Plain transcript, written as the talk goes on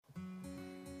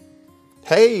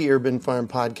Hey, Urban Farm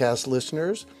Podcast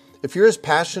listeners. If you're as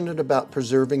passionate about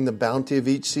preserving the bounty of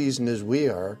each season as we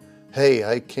are, hey,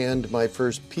 I canned my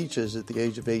first peaches at the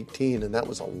age of 18, and that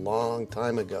was a long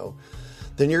time ago,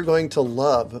 then you're going to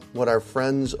love what our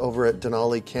friends over at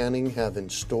Denali Canning have in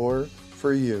store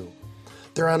for you.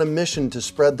 They're on a mission to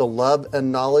spread the love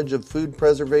and knowledge of food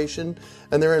preservation,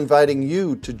 and they're inviting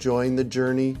you to join the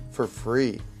journey for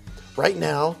free. Right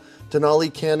now,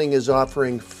 Denali Canning is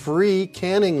offering free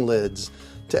canning lids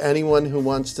to anyone who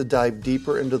wants to dive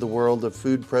deeper into the world of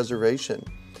food preservation.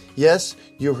 Yes,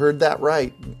 you heard that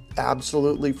right.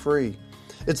 Absolutely free.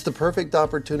 It's the perfect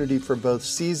opportunity for both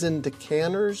seasoned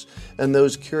canners and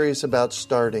those curious about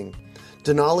starting.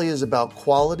 Denali is about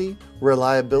quality,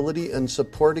 reliability, and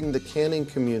supporting the canning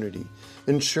community,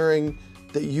 ensuring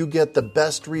that you get the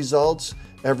best results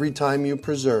every time you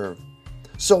preserve.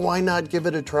 So why not give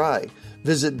it a try?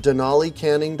 Visit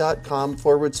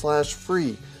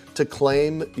denalicanning.com/free to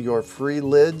claim your free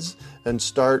lids and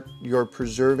start your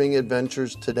preserving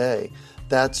adventures today.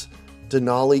 That's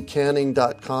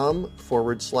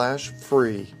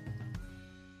denalicanning.com/free.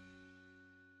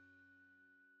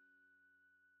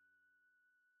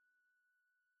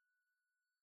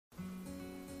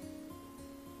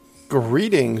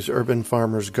 Greetings, urban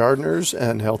farmers, gardeners,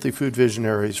 and healthy food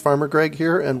visionaries. Farmer Greg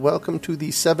here, and welcome to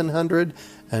the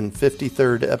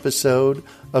 753rd episode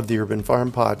of the Urban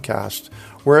Farm Podcast,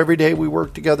 where every day we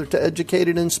work together to educate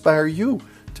and inspire you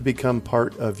to become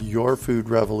part of your food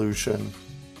revolution.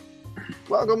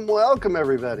 Welcome,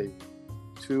 everybody,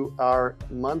 to our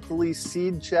monthly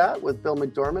seed chat with Bill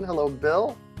McDormand. Hello,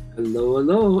 Bill.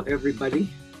 Hello, everybody.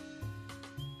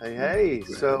 Hey.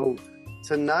 So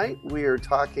tonight we are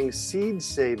talking seed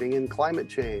saving and climate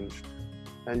change.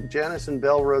 And Janice and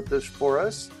Bell wrote this for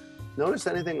us. Notice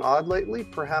anything odd lately?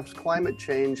 Perhaps climate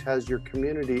change has your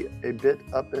community a bit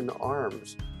up in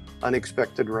arms.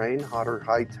 Unexpected rain, hotter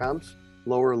high temps,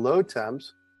 lower low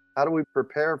temps. How do we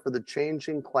prepare for the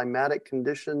changing climatic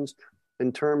conditions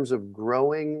in terms of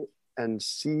growing and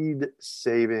seed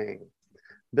saving?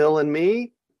 Bill and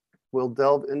me will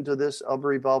delve into this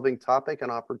ever-evolving topic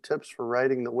and offer tips for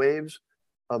riding the waves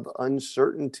of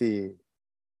uncertainty.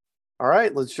 All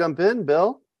right, let's jump in,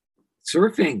 Bill.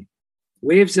 Surfing,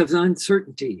 waves of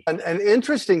uncertainty. An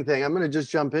interesting thing, I'm going to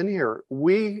just jump in here.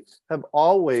 We have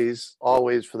always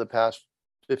for the past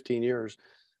 15 years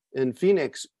in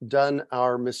Phoenix done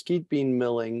our mesquite bean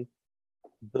milling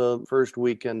the first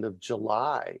weekend of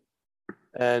July.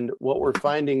 And what we're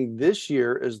finding this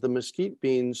year is the mesquite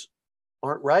beans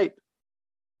aren't ripe.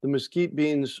 The mesquite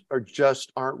beans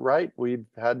aren't right. We've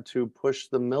had to push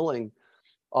the milling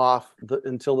off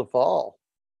until the fall.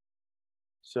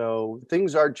 So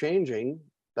things are changing.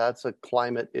 That's a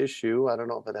climate issue. I don't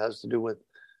know if it has to do with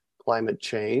climate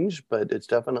change, but it's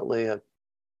definitely a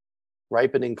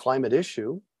ripening climate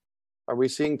issue. Are we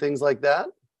seeing things like that?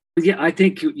 Yeah, I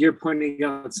think you're pointing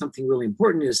out something really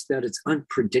important is that it's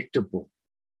unpredictable.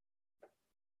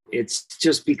 It's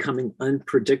just becoming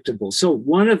unpredictable. So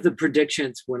one of the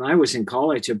predictions when I was in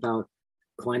college about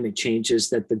climate change is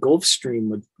that the Gulf Stream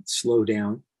would slow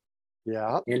down.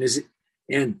 Yeah.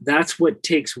 And that's what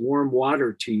takes warm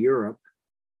water to Europe.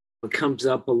 It comes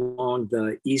up along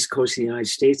the east coast of the United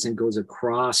States and goes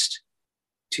across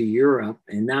to Europe.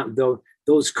 And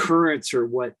those currents are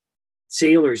what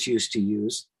sailors used to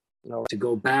use to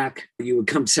go back. You would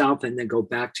come south and then go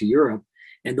back to Europe.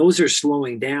 And those are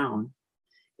slowing down.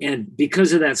 And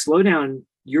because of that slowdown,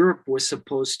 Europe was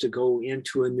supposed to go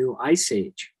into a new ice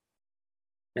age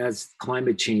as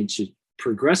climate change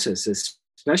progresses,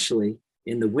 especially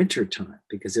in the wintertime,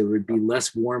 because it would be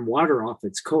less warm water off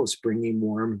its coast, bringing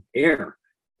warm air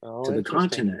to the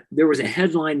continent. There was a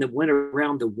headline that went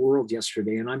around the world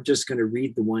yesterday, and I'm just going to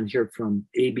read the one here from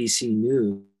ABC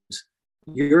News.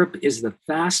 Europe is the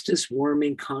fastest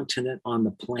warming continent on the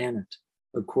planet,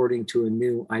 according to a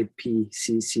new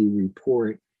IPCC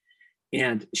report.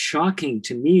 And shocking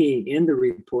to me in the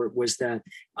report was that,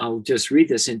 I'll just read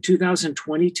this, in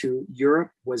 2022,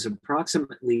 Europe was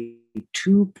approximately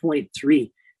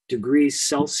 2.3 degrees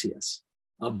Celsius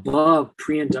above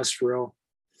pre-industrial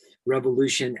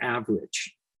revolution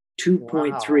average,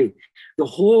 2.3. Wow. The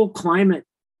whole climate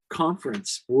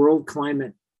conference, world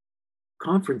climate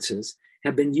conferences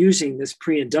have been using this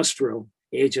pre-industrial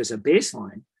age as a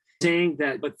baseline, saying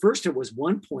that, but first it was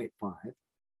 1.5.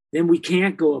 Then we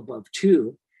can't go above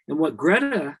 2. And what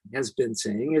Greta has been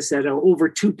saying is that over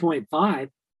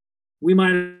 2.5, we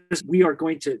are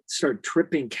going to start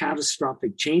tripping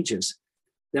catastrophic changes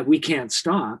that we can't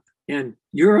stop. And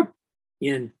Europe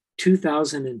in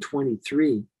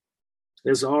 2023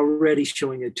 is already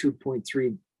showing a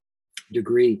 2.3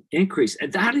 degree increase.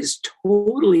 And that is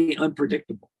totally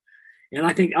unpredictable. And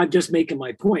I think I'm just making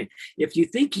my point. If you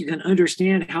think you can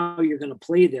understand how you're going to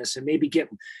play this and maybe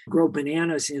grow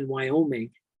bananas in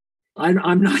Wyoming,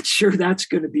 I'm not sure that's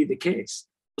going to be the case.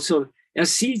 So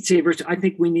as seed savers, I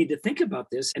think we need to think about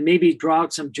this and maybe draw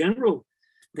out some general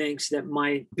things that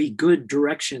might be good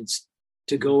directions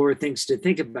to go or things to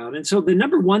think about. And so the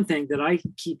number one thing that I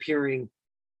keep hearing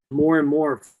more and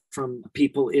more from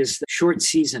people is the short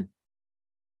season.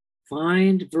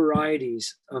 Find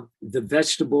varieties of the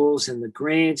vegetables and the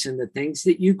grains and the things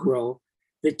that you grow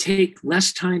that take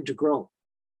less time to grow.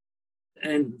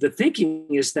 And the thinking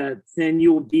is that then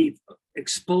you will be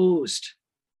exposed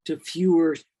to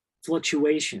fewer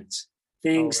fluctuations,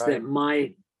 things that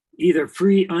might either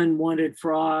free unwanted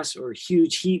frost or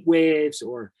huge heat waves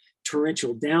or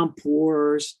torrential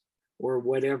downpours or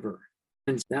whatever.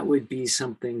 And that would be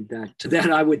something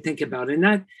that I would think about. And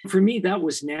that, for me, that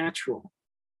was natural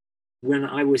when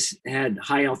I had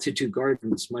High Altitude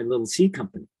Gardens, my little seed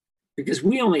company, because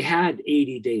we only had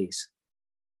 80 days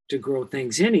to grow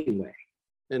things anyway.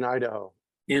 In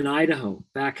Idaho,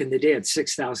 back in the day at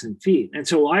 6,000 feet. And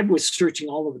so I was searching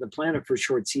all over the planet for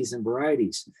short season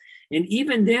varieties. And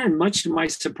even then, much to my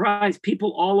surprise,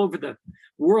 people all over the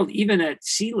world, even at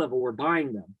sea level, were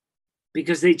buying them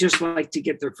because they just like to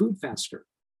get their food faster.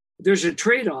 There's a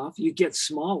trade-off. You get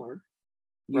smaller.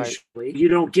 Usually, right. You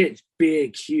don't get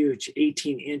big, huge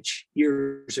 18-inch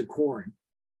ears of corn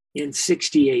in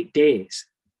 68 days.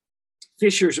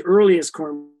 Fisher's earliest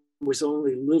corn was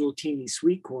only little teeny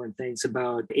sweet corn things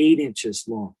about 8 inches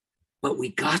long, but we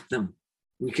got them.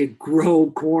 We could grow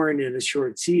corn in a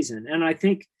short season. And I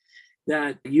think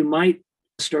that you might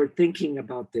start thinking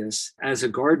about this as a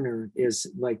gardener is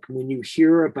like when you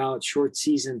hear about short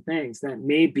season things, that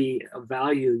may be a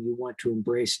value you want to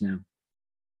embrace now.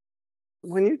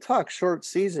 When you talk short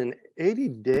season, 80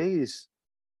 days,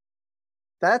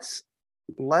 that's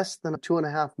less than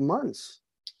 2.5 months.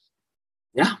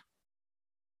 Yeah.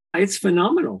 It's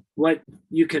phenomenal what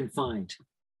you can find.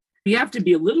 You have to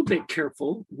be a little bit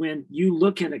careful when you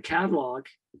look in a catalog,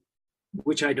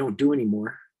 which I don't do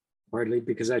anymore, hardly,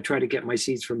 because I try to get my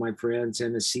seeds from my friends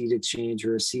and a seed exchange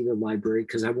or a seed library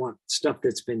because I want stuff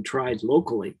that's been tried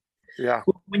locally. Yeah.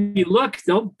 When you look,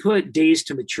 they'll put days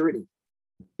to maturity.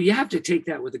 You have to take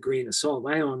that with a grain of salt.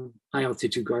 I own High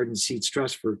Altitude Garden Seeds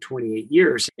Trust for 28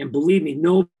 years. And believe me,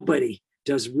 nobody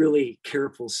does really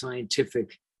careful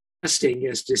scientific testing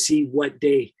as to see what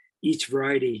day each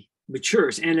variety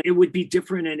matures. And it would be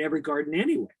different in every garden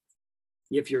anyway,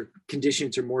 if your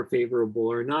conditions are more favorable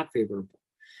or not favorable.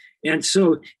 And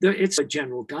so it's a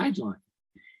general guideline.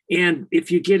 And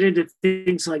if you get into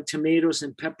things like tomatoes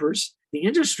and peppers, the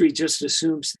industry just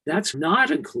assumes that's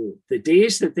not included. The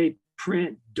days that they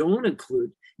print don't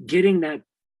include getting that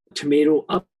tomato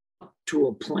up to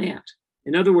a plant.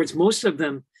 In other words, most of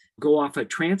them go off a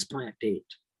transplant date.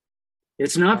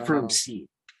 It's not from seed.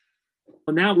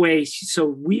 And that way, so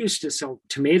we used to sell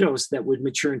tomatoes that would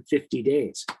mature in 50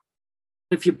 days.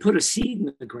 If you put a seed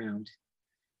in the ground,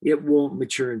 it won't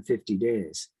mature in 50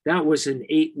 days. That was an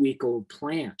 8-week-old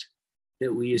plant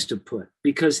that we used to put,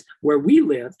 because where we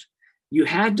lived, you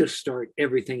had to start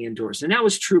everything indoors. And that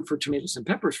was true for tomatoes and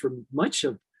peppers for much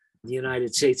of the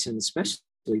United States and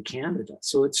especially Canada.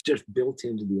 So it's just built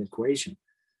into the equation.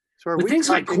 So but things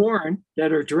like corn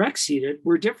that are direct seeded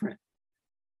were different.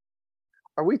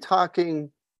 Are we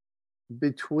talking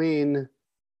between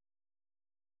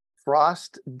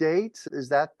frost dates? Is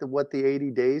that what the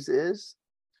 80 days is?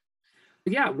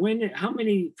 Yeah. How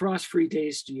many frost-free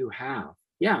days do you have?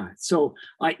 Yeah. So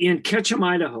in Ketchum,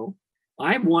 Idaho,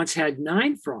 I once had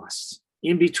 9 frosts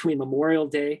in between Memorial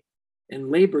Day and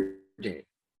Labor Day.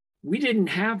 We didn't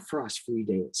have frost-free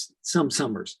days some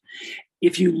summers.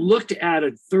 If you looked at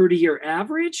a 30-year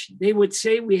average, they would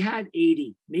say we had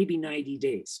 80, maybe 90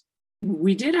 days.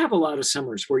 We did have a lot of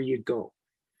summers where you'd go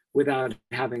without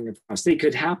having a frost. They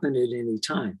could happen at any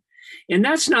time. And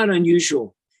that's not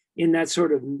unusual in that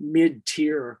sort of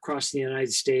mid-tier across the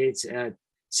United States at,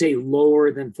 say,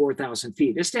 lower than 4,000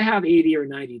 feet, is to have 80 or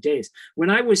 90 days. When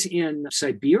I was in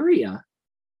Siberia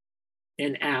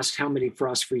and asked how many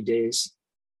frost-free days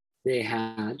they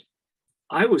had,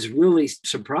 I was really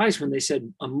surprised when they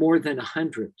said more than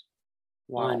 100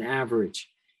 on average.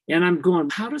 And I'm going,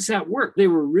 how does that work? They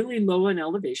were really low in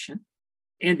elevation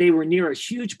and they were near a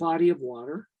huge body of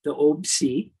water, the Ob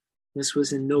Sea. This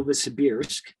was in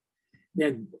Novosibirsk.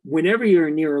 Then whenever you're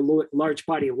near a large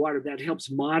body of water, that helps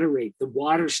moderate. The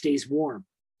water stays warm.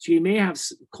 So you may have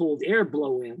cold air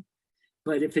blow in,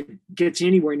 but if it gets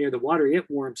anywhere near the water, it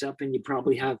warms up and you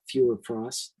probably have fewer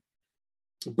frosts.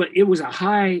 but it was a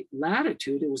high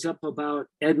latitude. It was up about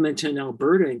Edmonton,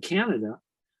 Alberta in Canada,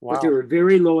 but they Wow. were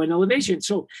very low in elevation.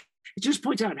 So it just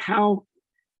points out how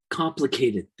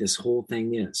complicated this whole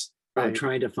thing is about Right.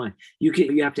 trying to find.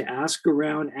 You have to ask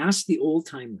around, ask the old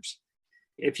timers.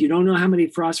 If you don't know how many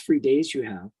frost-free days you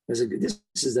have, this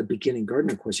is a beginning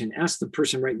gardener question, ask the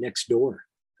person right next door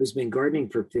who's been gardening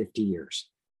for 50 years.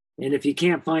 And if you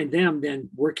can't find them,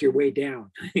 then work your way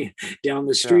down, down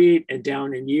the street and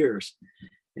down in years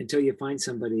until you find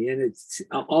somebody. And it's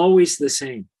always the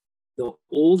same. The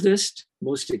oldest,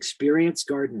 most experienced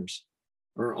gardeners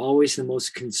are always the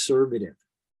most conservative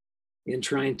in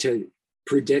trying to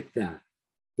predict that.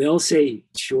 They'll say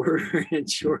shorter and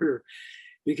shorter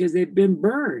because they've been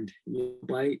burned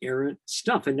by errant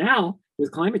stuff. And now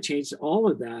with climate change, all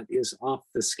of that is off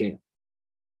the scale,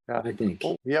 I think.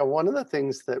 Well, yeah, one of the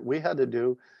things that we had to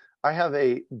do, I have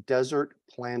a desert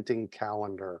planting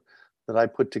calendar that I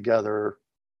put together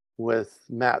with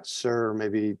Matt Sir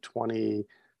maybe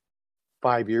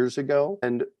 25 years ago.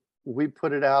 And we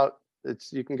put it out.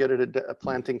 You can get it at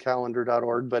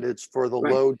plantingcalendar.org, but it's for the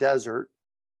low desert.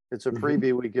 It's a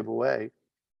freebie we give away.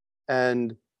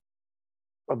 And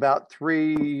about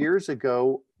 3 years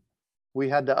ago, we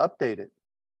had to update it.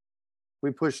 We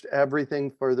pushed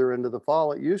everything further into the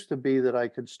fall. It used to be that I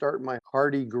could start my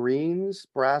hardy greens,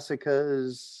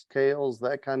 brassicas, kales,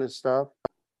 that kind of stuff,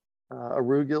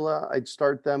 arugula. I'd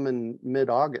start them in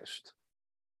mid-August.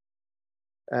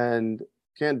 And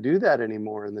can't do that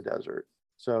anymore in the desert.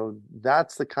 So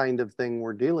that's the kind of thing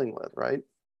we're dealing with, right?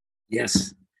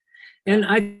 Yes. And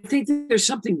I think that there's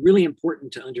something really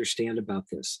important to understand about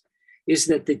this, is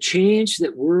that the change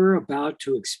that we're about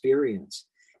to experience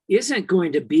isn't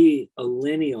going to be a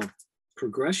linear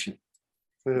progression.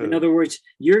 In other words,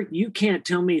 you can't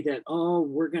tell me that,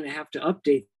 we're going to have to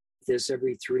update this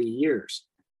every 3 years,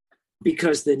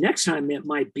 because the next time it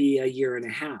might be a year and a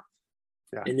half.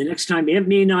 Yeah. And the next time it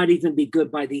may not even be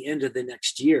good by the end of the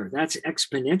next year. That's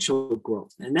exponential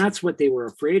growth. And that's what they were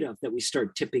afraid of, that we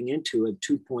start tipping into a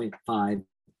 2.5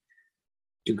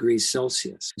 degrees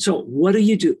Celsius. So what do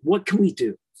you do? What can we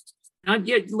do? Now,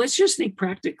 let's just think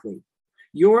practically.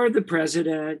 You're the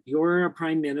president, you're a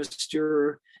prime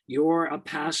minister, you're a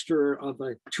pastor of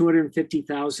a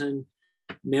 250,000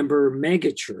 member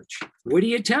megachurch. What do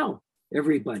you tell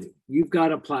everybody? You've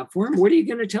got a platform. What are you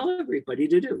going to tell everybody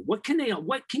to do? What can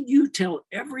you tell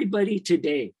everybody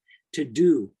today to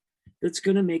do that's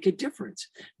going to make a difference?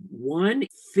 One,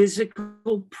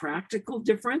 physical, practical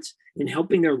difference in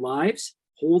helping their lives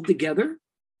hold together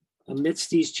amidst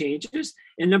these changes.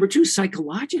 And number two,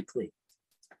 psychologically,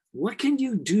 what can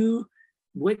you do?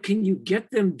 What can you get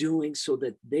them doing so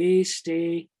that they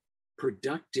stay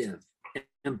productive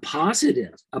and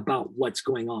positive about what's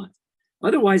going on?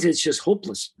 Otherwise, it's just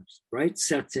hopelessness, right?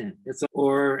 Sets in.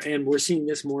 And we're seeing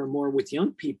this more and more with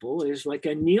young people, is like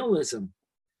a nihilism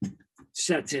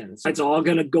sets in. It's all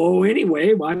going to go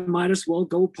anyway. Well, I might as well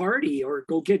go party or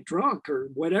go get drunk or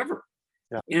whatever.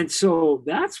 Yeah. And so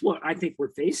that's what I think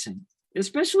we're facing,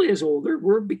 especially as older.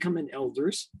 We're becoming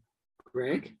elders,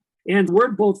 Greg, and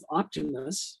we're both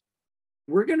optimists.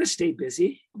 We're going to stay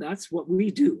busy. That's what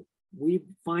we do. We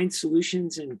find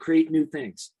solutions and create new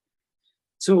things.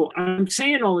 So I'm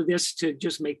saying all of this to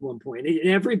just make one point. And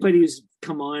everybody who's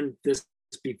come on this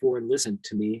before and listened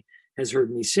to me has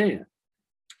heard me say it.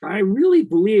 I really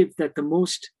believe that the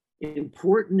most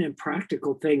important and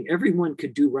practical thing everyone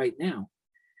could do right now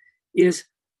is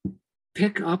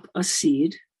pick up a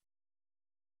seed,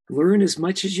 learn as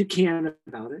much as you can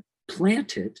about it,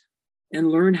 plant it,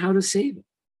 and learn how to save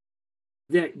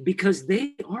it. Because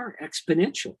they are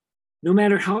exponential. No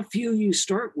matter how few you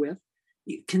start with,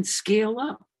 it can scale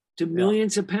up to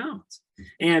millions of pounds.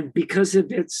 And because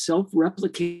of its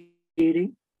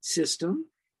self-replicating system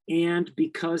and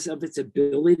because of its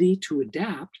ability to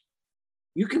adapt,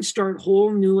 you can start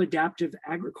whole new adaptive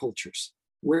agricultures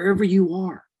wherever you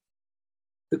are.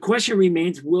 The question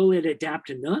remains, will it adapt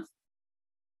enough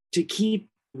to keep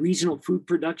regional food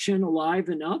production alive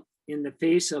enough in the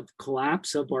face of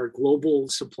collapse of our global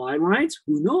supply lines?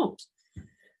 Who knows?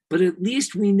 But at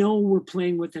least we know we're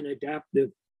playing with an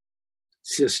adaptive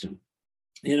system.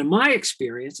 And in my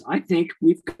experience, I think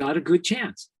we've got a good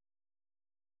chance.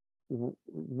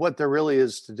 What there really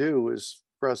is to do is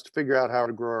for us to figure out how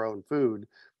to grow our own food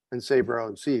and save our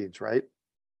own seeds, right?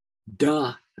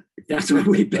 Duh. That's what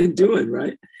we've been doing,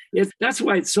 right? That's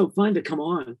why it's so fun to come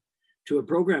on to a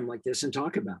program like this and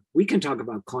talk about. We can talk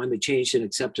about climate change and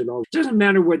accept it all. It doesn't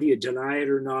matter whether you deny it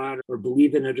or not, or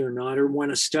believe in it or not, or want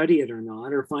to study it or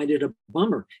not, or find it a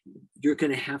bummer. You're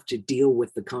going to have to deal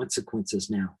with the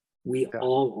consequences now. We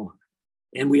all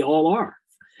are. And we all are.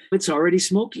 It's already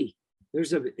smoky.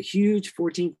 There's a huge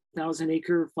 14,000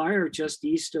 acre fire just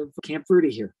east of Camp Verde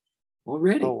here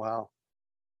already. Oh, wow.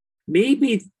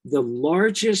 Maybe the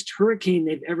largest hurricane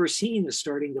they've ever seen is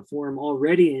starting to form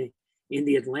already in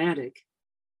the Atlantic,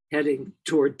 heading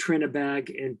toward Trinidad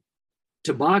and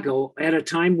Tobago at a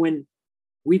time when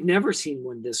we've never seen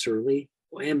one this early.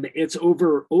 And it's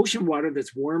over ocean water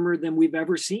that's warmer than we've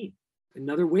ever seen.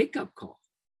 Another wake-up call.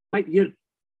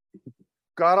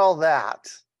 Got all that.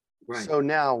 Right. So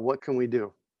now what can we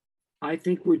do? I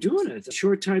think we're doing it. A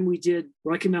short time we did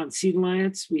Rocky Mountain Seed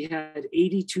Alliance. We had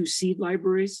 82 seed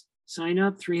libraries sign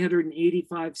up,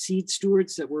 385 seed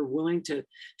stewards that were willing to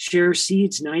share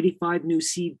seeds, 95 new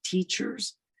seed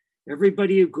teachers.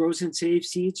 Everybody who grows and saves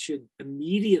seeds should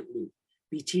immediately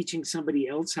be teaching somebody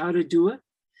else how to do it.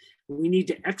 We need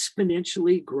to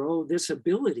exponentially grow this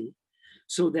ability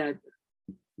so that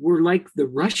we're like the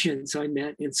Russians I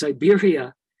met in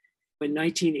Siberia in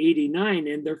 1989,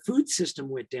 and their food system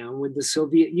went down when the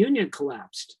Soviet Union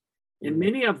collapsed. And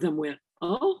many of them went,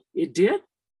 oh, it did?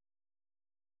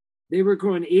 They were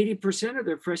growing 80% of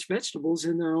their fresh vegetables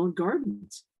in their own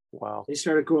gardens. Wow. They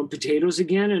started growing potatoes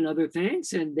again and other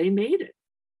things, and they made it.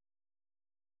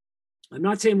 I'm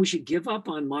not saying we should give up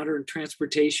on modern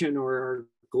transportation or our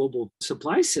global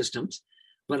supply systems,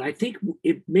 but I think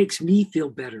it makes me feel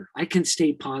better. I can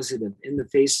stay positive in the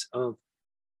face of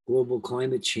global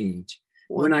climate change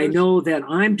when I know that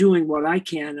I'm doing what I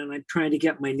can and I'm trying to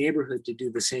get my neighborhood to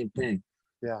do the same thing.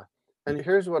 Yeah. And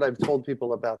here's what I've told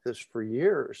people about this for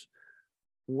years.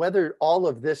 Whether all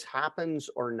of this happens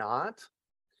or not,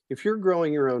 if you're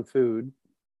growing your own food,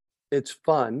 it's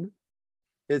fun,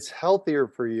 it's healthier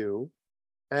for you,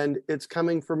 and it's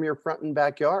coming from your front and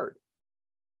backyard.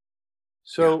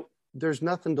 So there's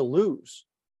nothing to lose.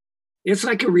 It's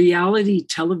like a reality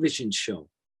television show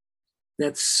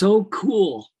that's so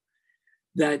cool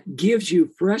that gives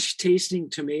you fresh tasting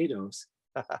tomatoes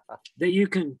that you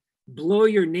can blow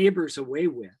your neighbors away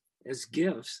with as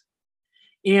gifts.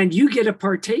 And you get to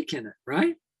partake in it,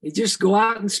 right? You just go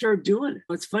out and start doing it.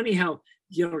 It's funny how,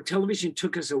 television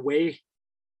took us away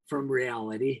from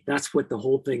reality. That's what the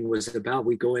whole thing was about.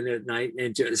 We go in at night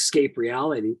and to escape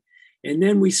reality. And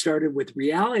then we started with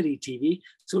reality TV.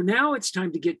 So now it's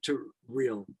time to get to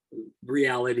real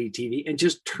reality TV and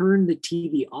just turn the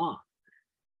TV off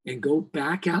and go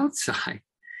back outside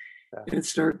and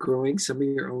start growing some of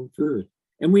your own food.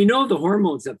 And we know the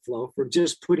hormones that flow from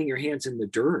just putting your hands in the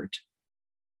dirt.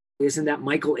 Isn't that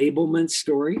Michael Abelman's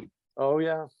story? Oh,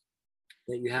 yeah.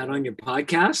 That you had on your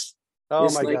podcast? Oh,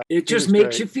 it's my God. It just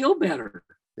makes you feel better.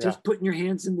 Just putting your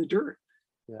hands in the dirt.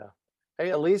 Yeah. Hey,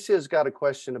 Alicia's got a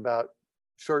question about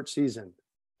short season.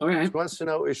 All right. She wants to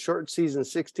know, is short season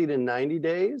 60 to 90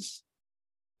 days?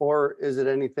 Or is it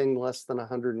anything less than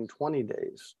 120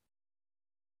 days?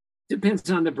 Depends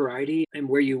on the variety and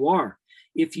where you are.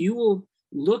 If you will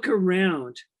look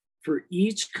around for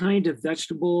each kind of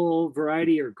vegetable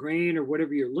variety or grain or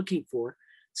whatever you're looking for,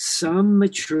 some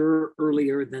mature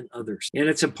earlier than others. And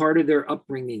it's a part of their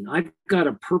upbringing. I've got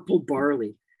a purple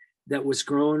barley that was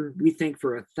grown, we think,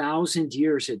 for 1,000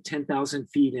 years at 10,000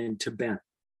 feet in Tibet.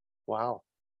 Wow.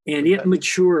 And it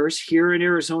matures here in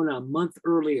Arizona a month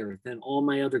earlier than all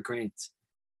my other grains.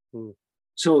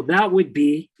 So that would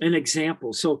be an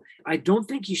example. So I don't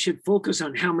think you should focus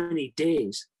on how many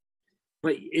days,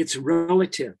 but it's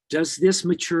relative. Does this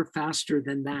mature faster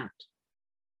than that?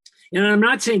 And I'm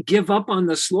not saying give up on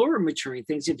the slower maturing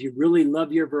things if you really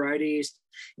love your varieties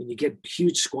and you get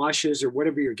huge squashes or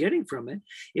whatever you're getting from it.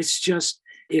 It's just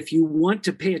if you want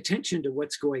to pay attention to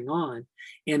what's going on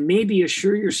and maybe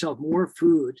assure yourself more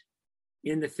food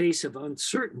in the face of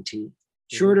uncertainty,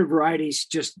 shorter varieties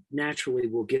just naturally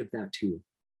will give that to you.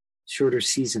 Shorter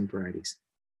season varieties.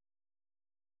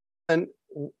 And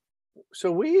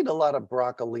so we eat a lot of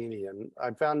broccolini, and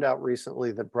I found out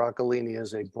recently that broccolini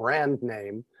is a brand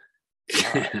name.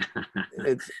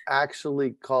 It's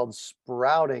actually called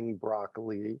sprouting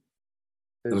broccoli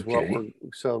is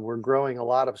what we're growing a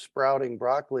lot of sprouting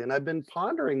broccoli. And I've been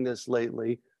pondering this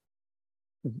lately,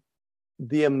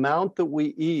 the amount that we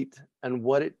eat and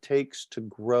what it takes to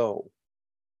grow.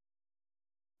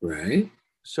 Right.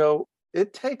 So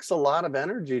it takes a lot of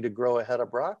energy to grow a head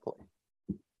of broccoli.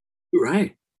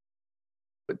 Right.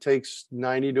 It takes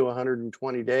 90 to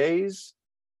 120 days.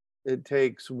 It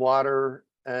takes water.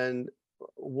 And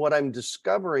what I'm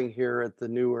discovering here at the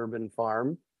new urban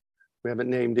farm, we haven't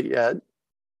named it yet,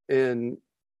 in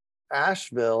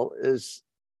Asheville, is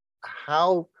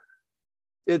how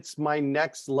it's my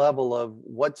next level of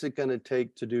what's it going to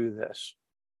take to do this.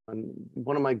 And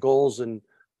one of my goals in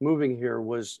moving here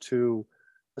was to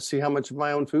see how much of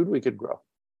my own food we could grow.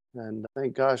 And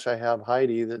thank gosh I have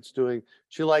Heidi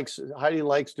Heidi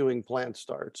likes doing plant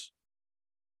starts.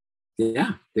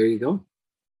 Yeah, there you go.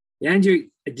 And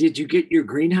did you get your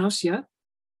greenhouse yet?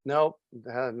 Nope,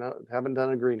 haven't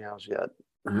done a greenhouse yet.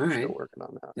 All right. Still working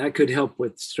on that. That could help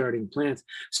with starting plants.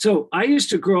 So I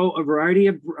used to grow a variety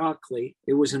of broccoli.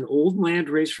 It was an old land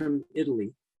race from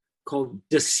Italy called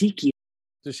Dasichi.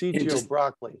 Dasichio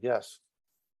broccoli, yes.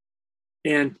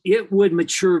 And it would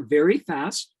mature very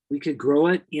fast. We could grow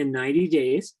it in 90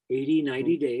 days, 80,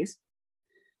 90 days.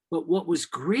 But what was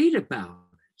great about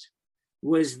it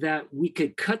was that we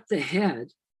could cut the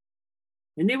head,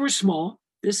 and they were small.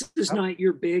 This is not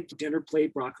your big dinner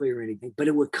plate broccoli or anything, but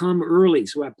it would come early.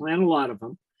 So I plant a lot of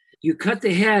them. You cut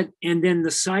the head, and then the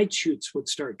side shoots would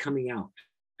start coming out.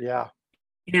 Yeah.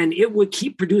 And it would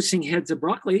keep producing heads of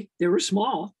broccoli. They were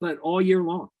small, but all year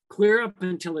long, clear up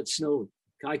until it snowed.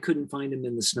 I couldn't find them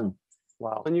in the snow.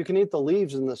 Wow. And you can eat the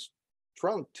leaves in this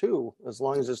trunk too, as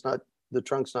long as the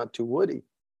trunk's not too woody.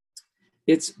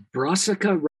 It's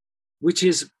brassica, which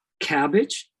is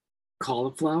cabbage,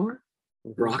 cauliflower,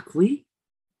 broccoli,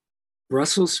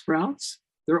 Brussels sprouts.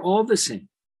 They're all the same.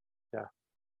 Yeah.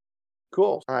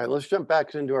 Cool. All right, let's jump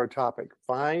back into our topic.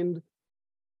 Find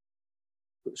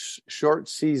short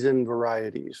season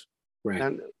varieties. Right.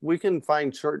 And we can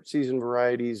find short season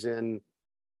varieties in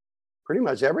pretty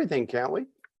much everything, can't we?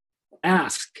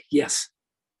 Ask, yes.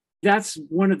 That's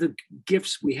one of the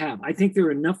gifts we have. I think there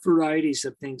are enough varieties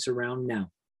of things around now.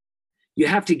 You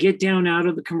have to get down out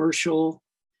of the commercial.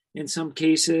 In some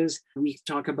cases, we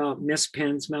talk about Miss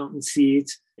Penn's Mountain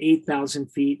Seeds,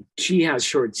 8,000 feet. She has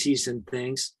short season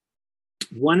things.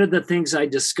 One of the things I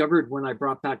discovered when I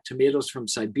brought back tomatoes from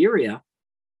Siberia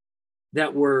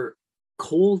that were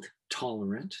cold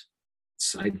tolerant,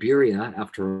 Siberia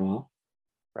after all,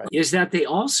 right, is that they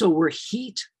also were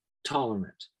heat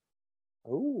tolerant.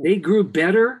 Ooh. They grew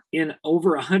better in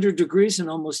over 100 degrees than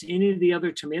almost any of the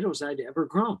other tomatoes I'd ever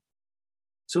grown.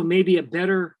 So maybe a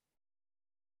better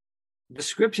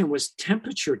description was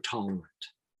temperature tolerant.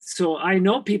 So I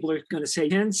know people are going to say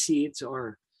Penn seeds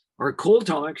are cold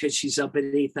tolerant because she's up at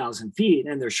 8,000 feet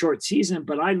and they're short season,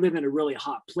 but I live in a really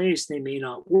hot place. They may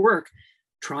not work.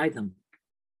 Try them.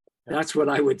 That's what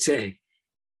I would say.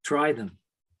 Try them.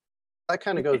 That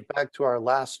kind of goes back to our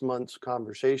last month's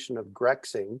conversation of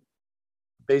Grexing.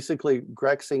 Basically,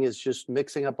 Grexing is just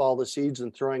mixing up all the seeds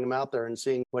and throwing them out there and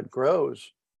seeing what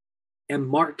grows. And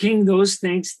marking those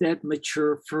things that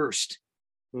mature first.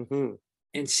 Mm-hmm.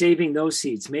 And saving those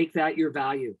seeds. Make that your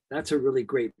value. That's a really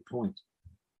great point.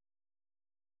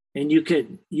 And you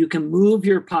can move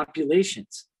your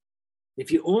populations.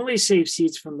 If you only save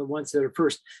seeds from the ones that are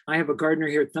first. I have a gardener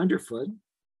here at Thunderfoot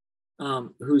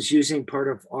who's using part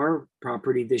of our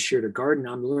property this year to garden.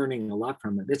 I'm learning a lot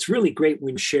from it. It's really great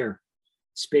when you share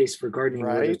space for gardening,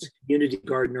 right, whether it's a community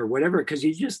garden or whatever, because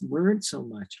you just learn so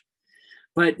much.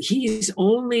 But he's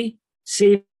only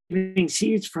saving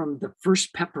seeds from the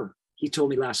first pepper, he told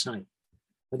me last night,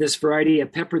 this variety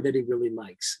of pepper that he really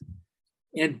likes.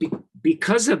 And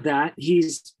because of that, he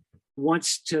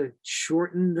wants to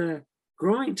shorten the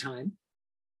growing time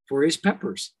for his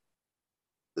peppers.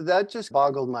 That just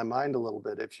boggled my mind a little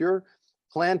bit. If you're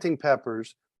planting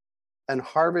peppers and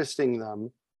harvesting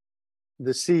them,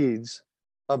 the seeds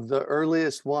of the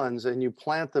earliest ones, and you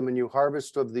plant them and you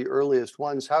harvest of the earliest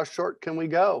ones, how short can we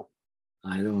go?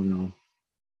 I don't know.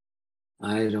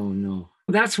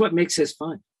 That's what makes this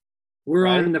fun. We're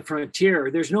on the frontier.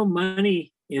 There's no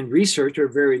money in research, or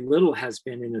very little has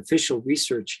been in official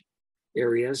research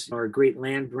areas. Our great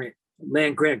land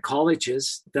grant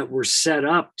colleges that were set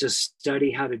up to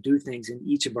study how to do things in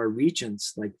each of our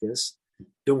regions like this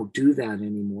don't do that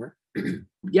anymore.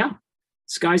 Yeah.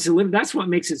 Sky's the limit. That's what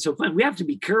makes it so fun. We have to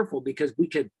be careful because we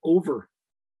could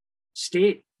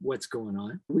overstate what's going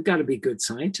on. We've got to be good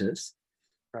scientists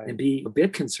and be a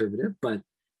bit conservative, but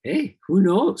hey, who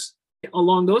knows?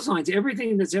 Along those lines,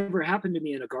 everything that's ever happened to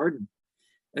me in a garden,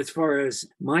 as far as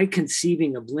my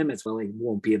conceiving of limits, well, I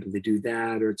won't be able to do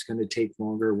that, or it's going to take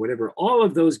longer, or whatever. All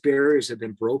of those barriers have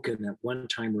been broken at one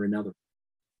time or another.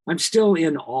 I'm still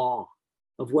in awe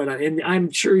of and I'm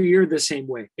sure you're the same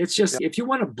way. It's just, if you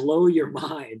want to blow your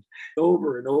mind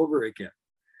over and over again,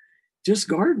 just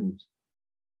garden.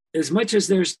 As much as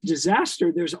there's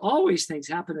disaster, there's always things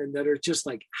happening that are just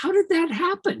like, how did that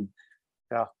happen?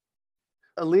 Yeah.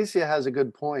 Alicia has a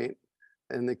good point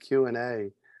in the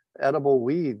Q&A. Edible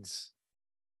weeds.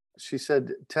 She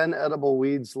said 10 edible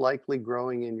weeds likely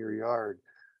growing in your yard.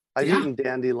 I've eaten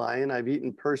dandelion. I've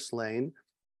eaten purslane.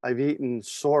 I've eaten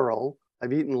sorrel.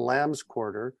 I've eaten lamb's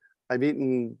quarter. I've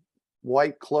eaten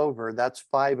white clover. That's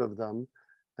 5 of them.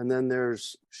 And then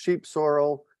there's sheep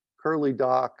sorrel, curly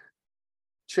dock,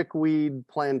 chickweed,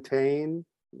 plantain.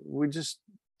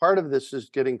 Part of this is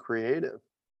getting creative.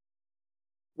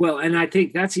 Well, and I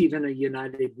think that's even a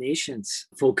United Nations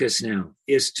focus now,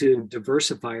 is to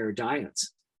diversify our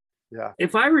diets. Yeah.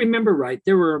 If I remember right,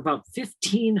 there were about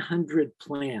 1,500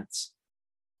 plants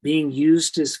being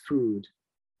used as food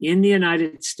in the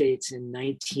United States in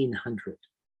 1900.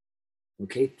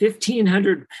 Okay,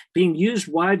 1,500 being used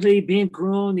widely, being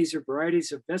grown. These are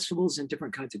varieties of vegetables and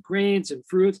different kinds of grains and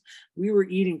fruits. We were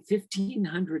eating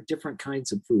 1,500 different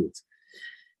kinds of foods.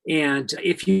 And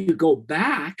if you go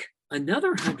back another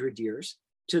 100 years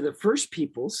to the first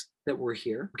peoples that were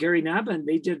here, Gary Nabhan,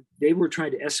 they were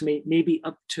trying to estimate maybe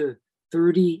up to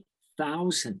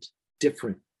 30,000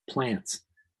 different plants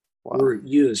were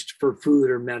used for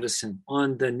food or medicine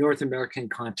on the North American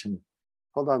continent.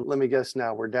 Hold on, let me guess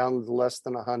now. We're down to less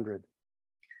than 100.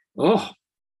 Oh,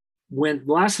 when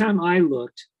last time I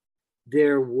looked,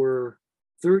 there were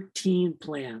 13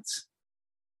 plants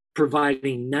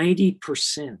providing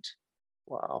 90%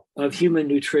 of human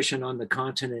nutrition on the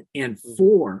continent, and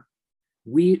 4,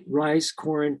 wheat, rice,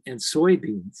 corn, and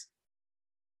soybeans,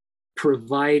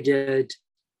 provided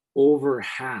over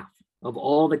half of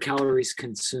all the calories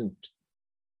consumed.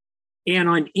 And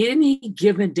on any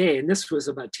given day, and this was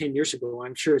about 10 years ago,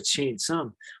 I'm sure it's changed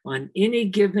some, on any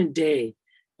given day,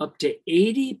 up to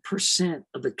 80%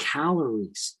 of the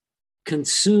calories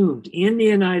consumed in the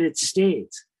United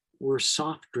States were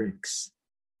soft drinks.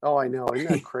 Oh, I know. Isn't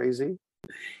that crazy?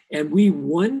 And we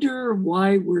wonder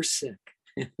why we're sick.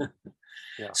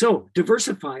 Yeah. So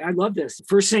diversify. I love this.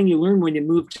 First thing you learn when you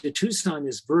move to Tucson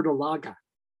is verdolaga.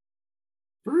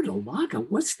 Verdolaga?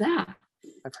 What's that?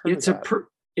 I've heard of that.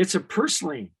 It's a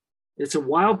purslane. It's a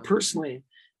wild purslane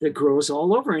that grows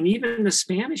all over. And even the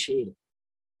Spanish ate it.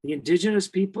 The indigenous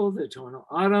people, the Tohono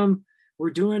O'odham,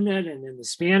 were doing it. And then the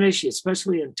Spanish,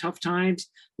 especially in tough times,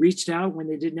 reached out when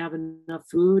they didn't have enough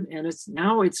food. And it's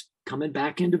coming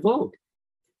back into vogue.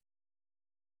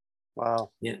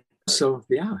 Wow. Yeah. So,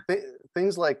 yeah.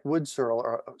 Things like wood sorrel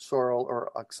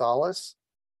or oxalis.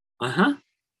 Uh-huh.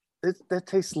 That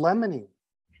tastes lemony.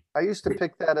 I used to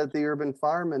pick that at the urban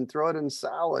farm and throw it in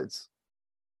salads.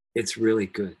 It's really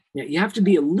good. Now, you have to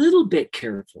be a little bit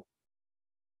careful.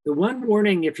 The one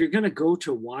warning, if you're going to go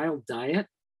to a wild diet,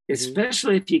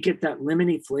 especially if you get that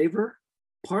lemony flavor,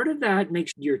 part of that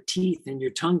makes your teeth and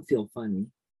your tongue feel funny.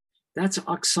 That's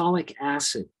oxalic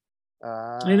acid.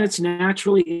 And it's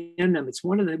naturally in them. It's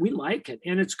one of them. We like it.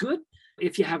 And it's good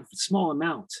if you have small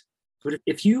amounts. But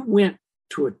if you went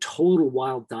to a total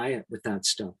wild diet with that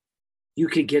stuff, you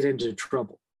could get into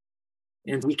trouble.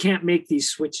 And we can't make these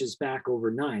switches back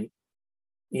overnight.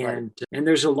 And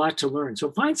there's a lot to learn.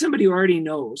 So find somebody who already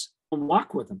knows and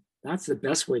walk with them. That's the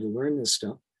best way to learn this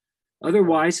stuff.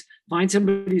 Otherwise, find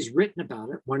somebody who's written about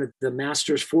it. One of the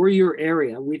masters for your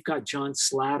area. We've got John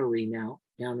Slattery now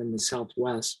down in the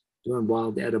Southwest doing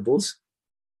wild edibles.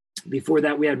 Before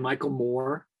that, we had Michael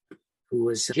Moore, who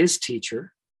was his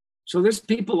teacher. So there's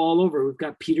people all over. We've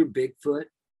got Peter Bigfoot.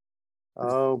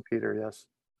 Oh, Peter, yes.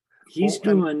 He's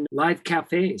doing live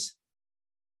cafes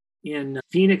in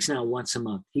Phoenix now once a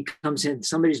month. He comes in,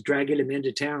 somebody's dragging him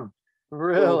into town.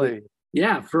 Really?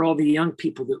 For all the young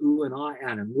people to ooh and ah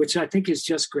at him, which I think is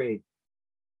just great.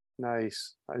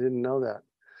 Nice. I didn't know that.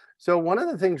 So one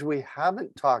of the things we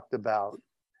haven't talked about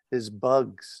is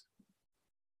bugs.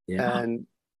 Yeah. And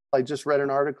I just read an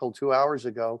article 2 hours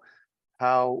ago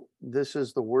how this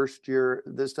is the worst year.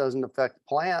 This doesn't affect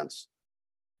plants,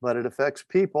 but it affects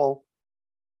people.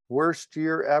 Worst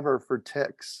year ever for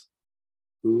ticks.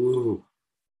 Ooh.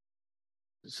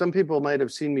 Some people might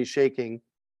have seen me shaking.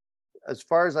 As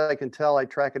far as I can tell, I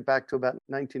track it back to about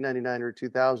 1999 or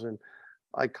 2000.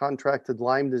 I contracted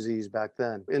Lyme disease back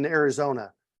then in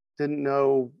Arizona. Didn't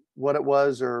know what it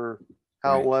was or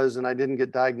how it was, and I didn't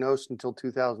get diagnosed until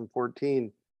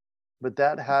 2014. But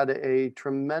that had a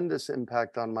tremendous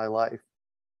impact on my life.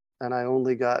 And I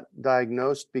only got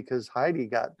diagnosed because Heidi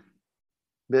got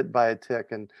bit by a tick.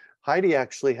 And Heidi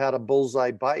actually had a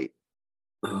bullseye bite.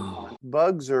 Oh.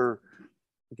 Bugs are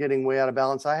getting way out of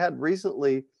balance. I had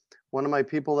recently one of my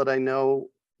people that I know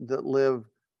that live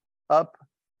up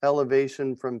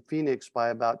elevation from Phoenix by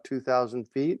about 2,000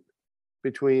 feet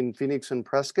between Phoenix and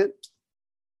Prescott.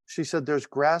 She said there's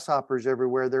grasshoppers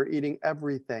everywhere. They're eating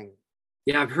everything.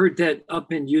 Yeah, I've heard that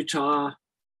up in Utah,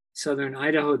 southern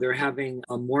Idaho, they're having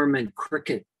a Mormon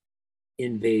cricket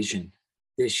invasion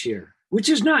this year, which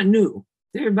is not new.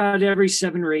 They're about every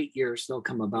 7 or 8 years they'll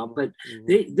come about, but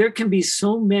there can be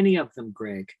so many of them,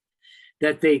 Greg,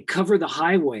 that they cover the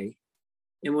highway.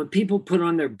 And when people put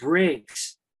on their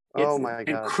brakes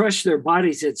and crush their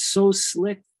bodies, it's so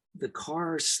slick the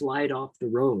cars slide off the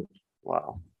road.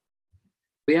 Wow.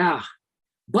 Yeah.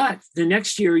 But the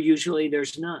next year, usually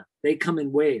there's none. They come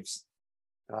in waves.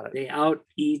 Got it. They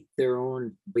out-eat their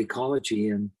own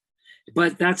ecology.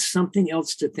 But that's something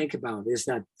else to think about, is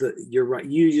that you're right.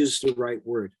 You used the right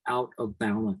word, out of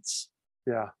balance.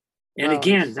 Yeah. And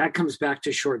again, that comes back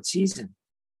to short season.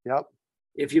 Yep.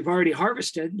 If you've already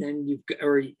harvested and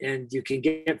you can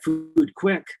get food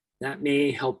quick, that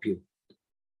may help you.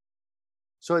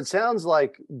 So it sounds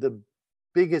like the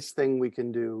biggest thing we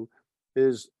can do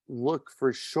is look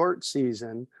for short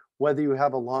season. Whether you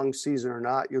have a long season or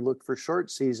not, you look for short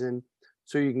season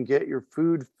so you can get your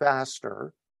food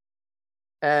faster.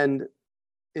 And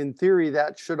in theory,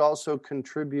 that should also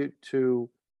contribute to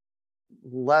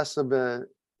less of a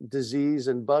disease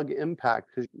and bug impact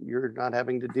because you're not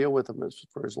having to deal with them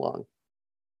for as long.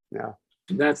 Yeah.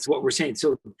 That's what we're saying.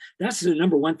 So that's the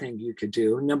number one thing you could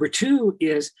do. Number two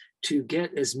is to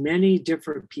get as many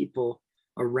different people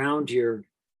around you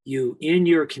in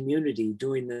your community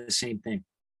doing the same thing.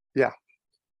 Yeah.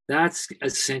 That's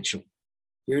essential.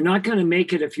 You're not going to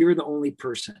make it if you're the only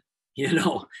person,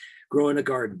 growing a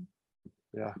garden.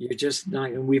 Yeah. You're just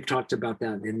not, and we've talked about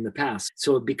that in the past.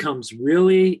 So it becomes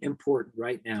really important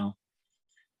right now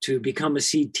to become a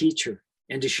seed teacher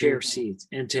and to share seeds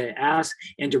and to ask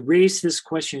and to raise this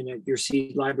question at your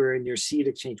seed library and your seed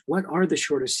exchange. What are the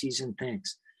shortest season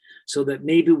things? So that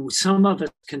maybe some of us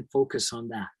can focus on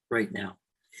that right now.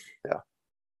 Yeah.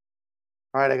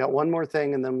 All right. I got one more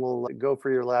thing and then we'll go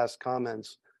for your last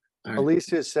comments. Right.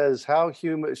 Alicia says,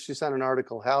 she sent an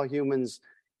article, how humans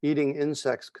eating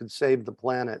insects could save the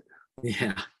planet.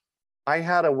 Yeah. I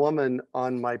had a woman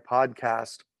on my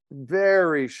podcast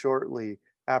very shortly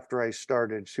after I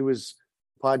started. She was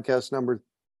podcast number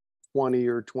 20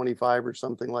 or 25 or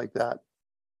something like that,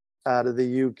 out of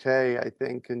the UK, I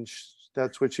think. And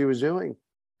that's what she was doing.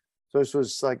 So this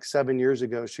was like 7 years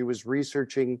ago. She was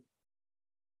researching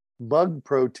bug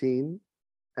protein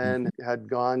and had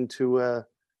gone to a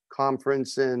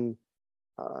conference in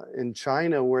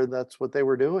China where that's what they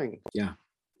were doing. Yeah.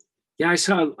 Yeah, I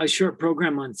saw a short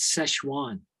program on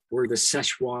Szechuan, where the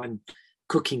Szechuan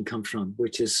cooking comes from,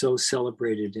 which is so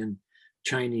celebrated in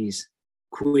Chinese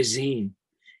cuisine.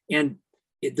 And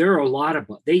there are a lot of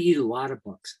bugs. They eat a lot of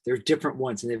bugs. There are different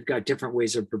ones, and they've got different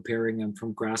ways of preparing them,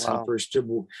 from grasshoppers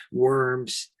to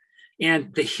worms.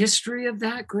 And the history of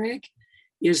that, Greg,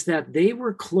 is that they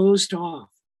were closed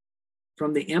off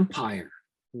from the empire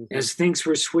as things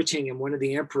were switching, and one of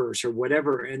the emperors or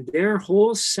whatever, and their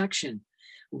whole section,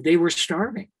 they were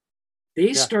starving.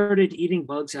 They started eating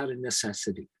bugs out of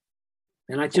necessity.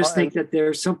 And I just think that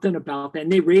there's something about that.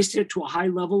 And they raised it to a high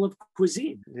level of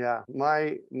cuisine. Yeah.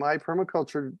 My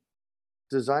permaculture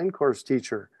design course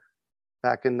teacher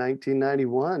back in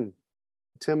 1991,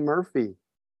 Tim Murphy,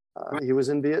 he was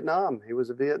in Vietnam. He was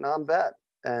a Vietnam vet.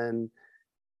 And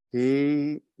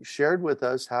he shared with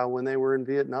us how when they were in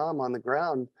Vietnam on the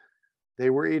ground, they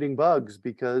were eating bugs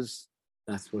because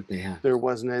that's what they had. There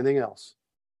wasn't anything else.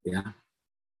 Yeah.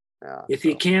 If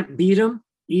you can't beat them,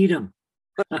 eat them.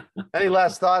 Any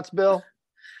last thoughts, Bill?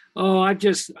 Oh, I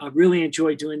really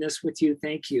enjoy doing this with you.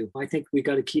 Thank you. I think we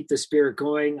got to keep the spirit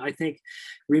going. Think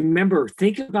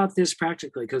about this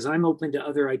practically, because I'm open to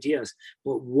other ideas.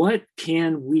 But what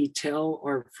can we tell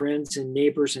our friends and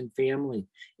neighbors and family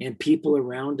and people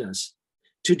around us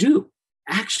to do?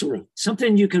 Actually,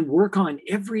 something you can work on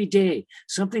every day,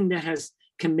 something that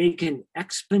can make an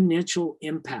exponential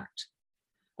impact.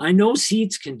 I know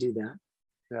seeds can do that.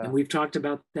 Yeah. And we've talked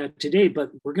about that today, but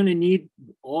we're going to need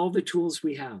all the tools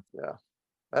we have. Yeah.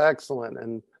 Excellent.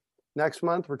 And next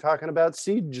month, we're talking about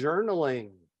seed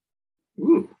journaling.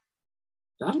 Ooh,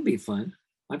 that'll be fun.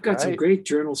 I've got some great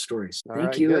journal stories.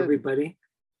 Thank you, everybody.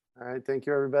 All right. Thank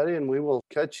you, everybody. And we will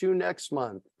catch you next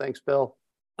month. Thanks, Bill.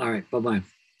 All right. Bye-bye.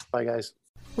 Bye, guys.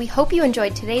 We hope you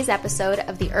enjoyed today's episode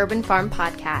of the Urban Farm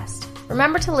Podcast.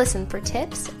 Remember to listen for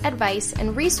tips, advice,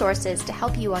 and resources to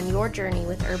help you on your journey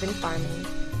with urban farming.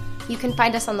 You can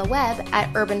find us on the web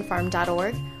at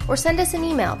urbanfarm.org or send us an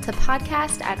email to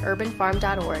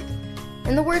podcast@urbanfarm.org.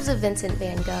 In the words of Vincent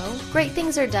van Gogh, great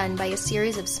things are done by a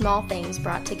series of small things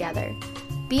brought together.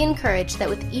 Be encouraged that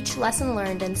with each lesson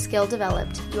learned and skill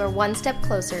developed, you are one step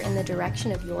closer in the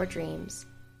direction of your dreams.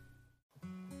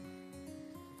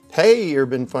 Hey,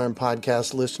 Urban Farm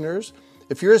Podcast listeners.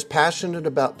 If you're as passionate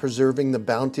about preserving the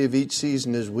bounty of each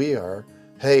season as we are,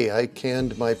 hey, I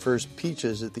canned my first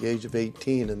peaches at the age of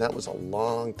 18, and that was a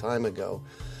long time ago,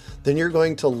 then you're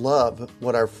going to love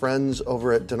what our friends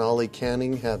over at Denali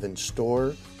Canning have in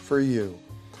store for you.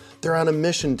 They're on a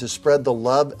mission to spread the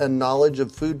love and knowledge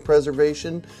of food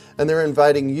preservation, and they're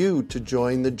inviting you to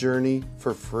join the journey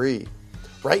for free.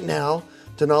 Right now,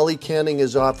 Denali Canning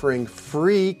is offering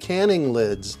free canning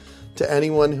lids to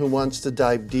anyone who wants to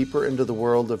dive deeper into the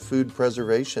world of food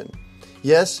preservation.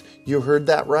 Yes, you heard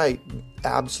that right.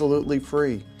 Absolutely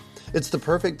free. It's the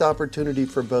perfect opportunity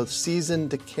for both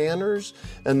seasoned canners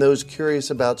and those curious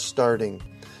about starting.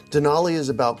 Denali is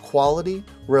about quality,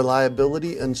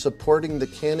 reliability, and supporting the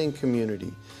canning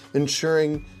community,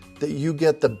 ensuring that you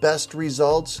get the best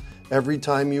results every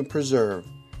time you preserve.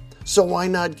 So why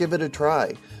not give it a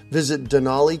try? Visit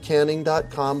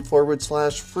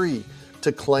denalicanning.com/free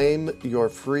to claim your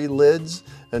free lids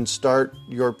and start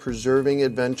your preserving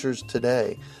adventures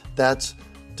today. That's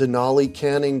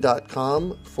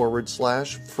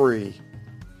denalicanning.com/free.